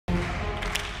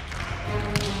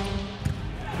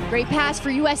Great pass for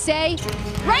USA.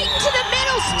 Right into the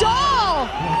middle. Stahl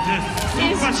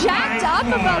is jacked up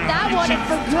about that one, and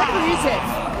for good reason.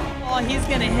 Well, he's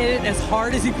going to hit it as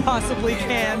hard as he possibly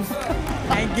can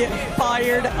and get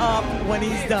fired up when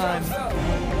he's done.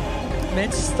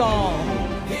 Mitch Stahl.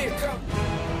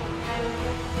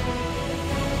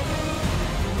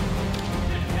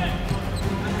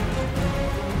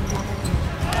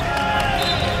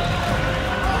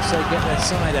 So get their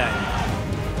side out.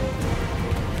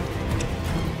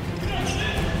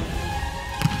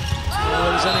 Well,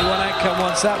 there was only one outcome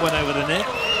once that went over the net.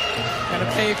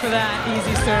 Gotta pay for that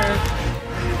easy serve.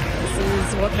 This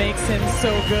is what makes him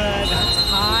so good. That's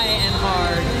high and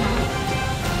hard.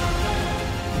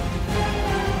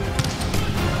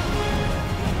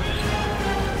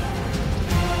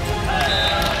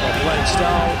 Well played,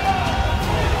 Stahl.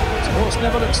 So Horst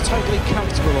never looks totally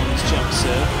comfortable on his jump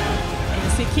serve. And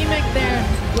you see Kimek there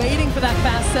waiting for that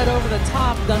fast set over the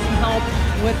top. Doesn't help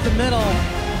with the middle.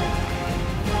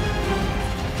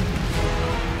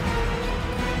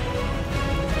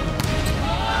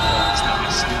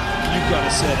 You've got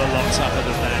to serve a lot tougher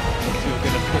than that if you're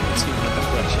going to put the team under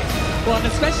pressure. Well, and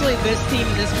especially this team,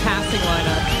 this passing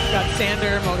lineup. You've got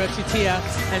Sander, Mogachutia,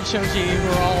 and Shoji, who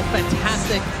are all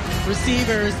fantastic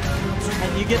receivers. And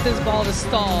you get this ball to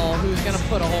Stahl, who's going to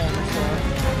put a hole in the floor.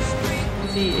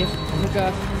 See if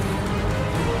Muga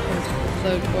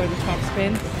float for the top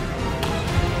spin.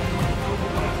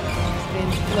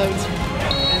 Spin, float.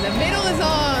 And the middle is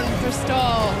on for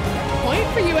Stahl. Point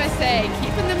for USA,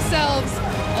 keeping themselves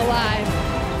alive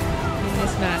in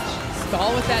this match.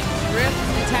 Stahl with that drift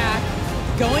attack,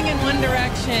 going in one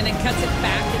direction and cuts it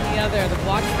back in the other. The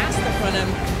block has to front him.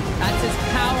 That's his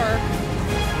power.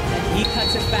 And he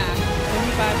cuts it back.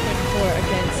 25-24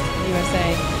 against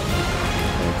USA.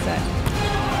 Third set.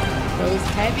 Goes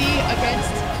heavy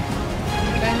against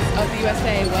defense of the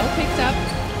USA. Well picked up.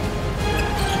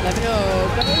 Levino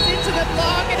goes into the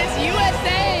block, and it's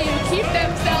USA who keep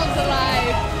themselves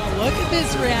alive. Look at this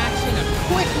reaction, a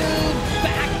quick move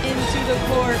back into the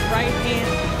court, right hand.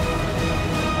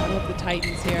 I love the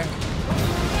Titans here.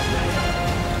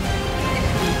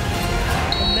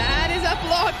 And that is a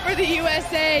block for the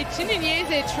USA.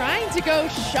 Chinyeze trying to go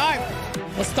sharp.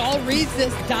 Well, Stahl reads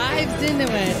this, dives into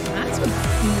it. That's a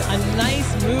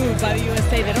nice move by the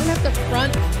USA. They don't have to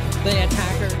front the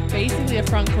attacker. Basically a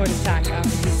front court attack after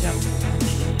he jumps.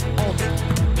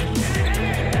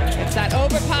 It's that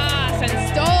overpass, and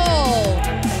Stahl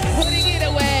putting it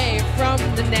away from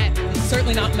the net.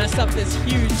 Certainly not mess up this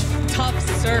huge, tough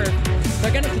serve.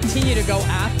 They're going to continue to go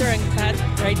after, and that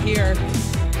right here.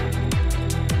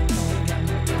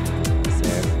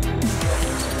 Serve.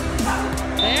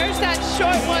 There's that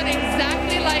short one,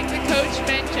 exactly like the coach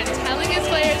mentioned, telling his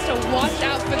players to watch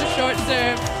out for the short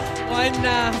serve.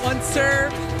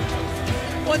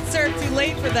 One serve too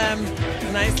late for them.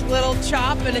 A nice little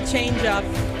chop and a change up.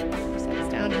 It's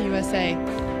down to USA.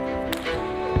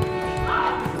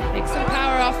 Take some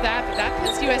power off that, but that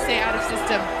puts USA out of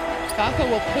system. Falco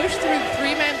will push through the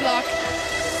three-man block.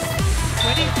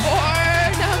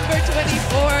 24, number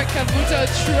 24, Kabuto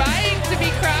trying to be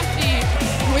crafty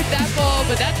with that ball,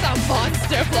 but that's a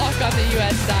monster block on the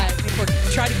US side.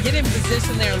 Try to get in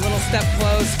position there, a little step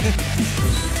close.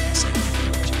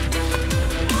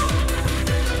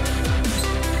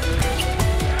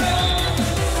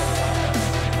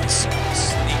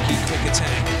 Sneaky quick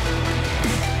attack.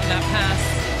 And that pass,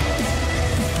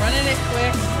 running it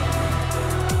quick.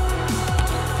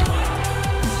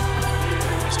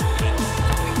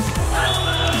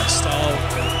 Stahl,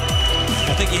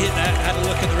 I think he hit that, had a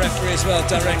look at the referee as well,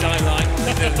 direct eye line,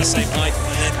 they're the same height,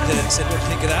 and then said, what do you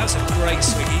think of that? It's a great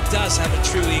swing. He does have a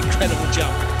truly incredible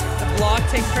jump. The block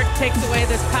takes away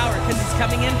this power because he's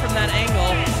coming in from that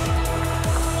angle.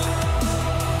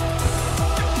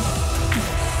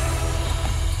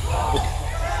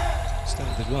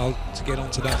 Stahl did well to get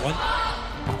onto that one.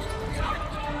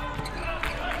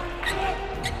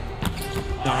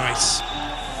 Nice.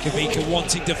 Kavika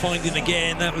wanting to find him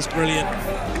again. That was brilliant.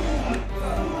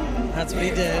 That's what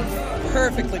he did.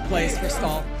 Perfectly placed for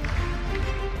Stahl.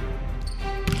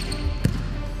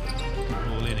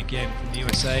 Ball in again from the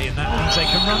USA, and that means they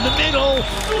can run the middle.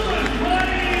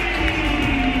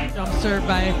 Jump serve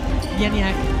by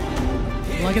Yenyak.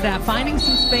 Look at that, finding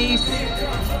some space.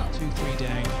 2-3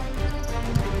 down.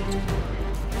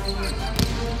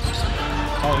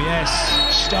 Oh yes,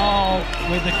 Stahl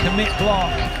with the commit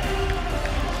block.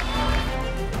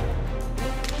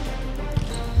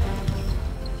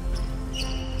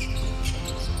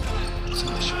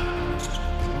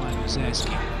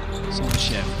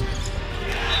 Sonchev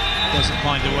doesn't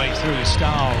find a way through.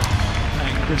 Stahl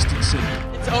and Christensen.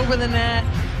 It's over the net.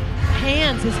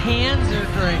 Hands, his hands are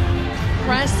great.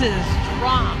 Presses,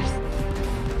 drops.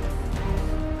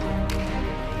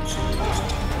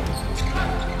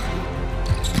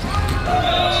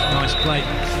 Nice play.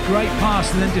 Great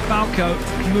pass, and then DeFalco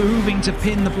moving to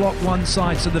pin the block one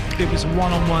side so that it was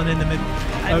one-on-one in the middle,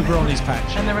 over on his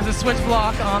patch. And there was a switch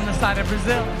block on the side of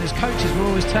Brazil. His coaches were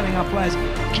always telling our players,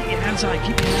 keep your hands high,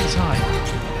 keep your hands high.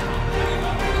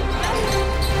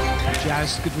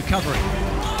 Jazz, good recovery.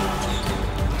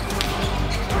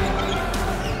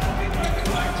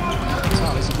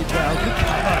 Tarlis did well, good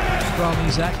cover from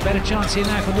Isaac. Better chance here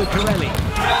now for Lucarelli.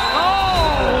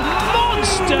 Oh,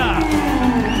 monster!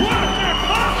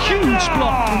 Huge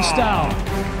block from Stahl.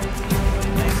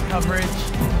 Nice coverage.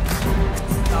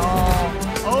 Stahl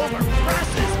over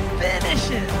presses,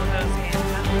 finishes with those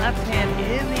hands. That left hand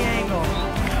in the angle.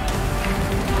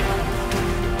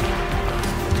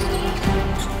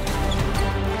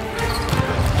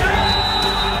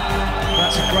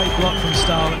 That's a great block from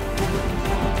Stahl.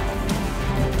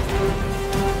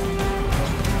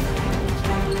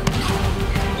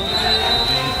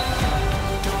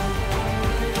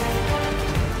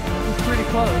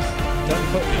 Close. Don't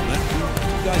put me on that.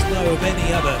 You guys know of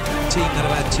any other team that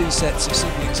have had 2 sets of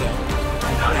siblings on?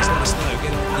 Please let us know.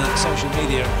 Get on social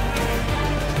media.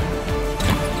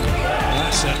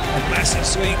 That's a massive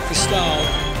swing for Stahl.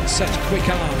 Such quick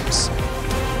arms.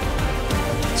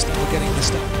 Stahl getting the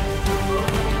stuff.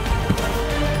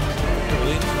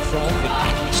 Ball in from, but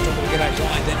struggle to get out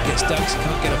wide, then gets dug, so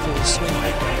can't get a full swing.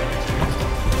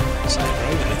 So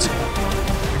over the top.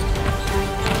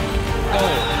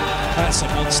 Oh. That's a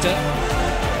monster. And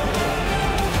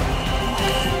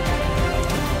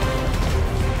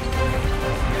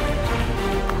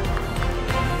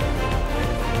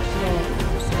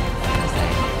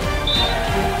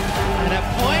a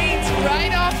point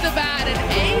right off the bat, an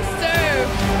ace serve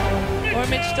for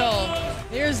Mitch Stahl.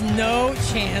 There's no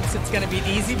chance it's going to be an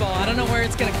easy ball. I don't know where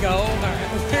it's going to go or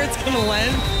where it's going to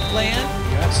land.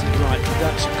 You're absolutely right.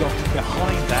 Production got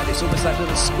behind that. It's almost that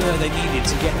little spur they needed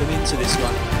to get them into this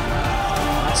one.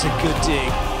 That's a good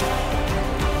dig.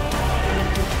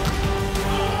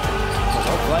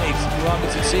 Well played,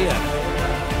 Nationality.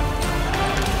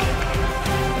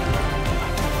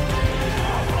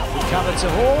 Recover to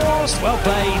Horst, well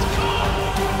played.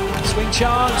 Swing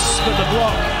chance, but the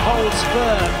block holds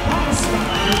firm.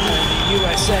 And the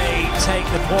USA take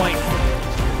the point.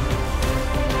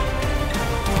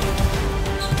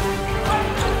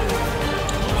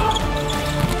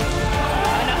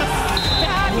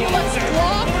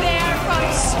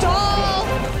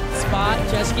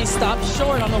 Jeski stopped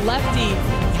short on the lefty. You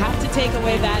have to take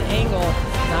away that angle.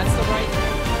 That's the right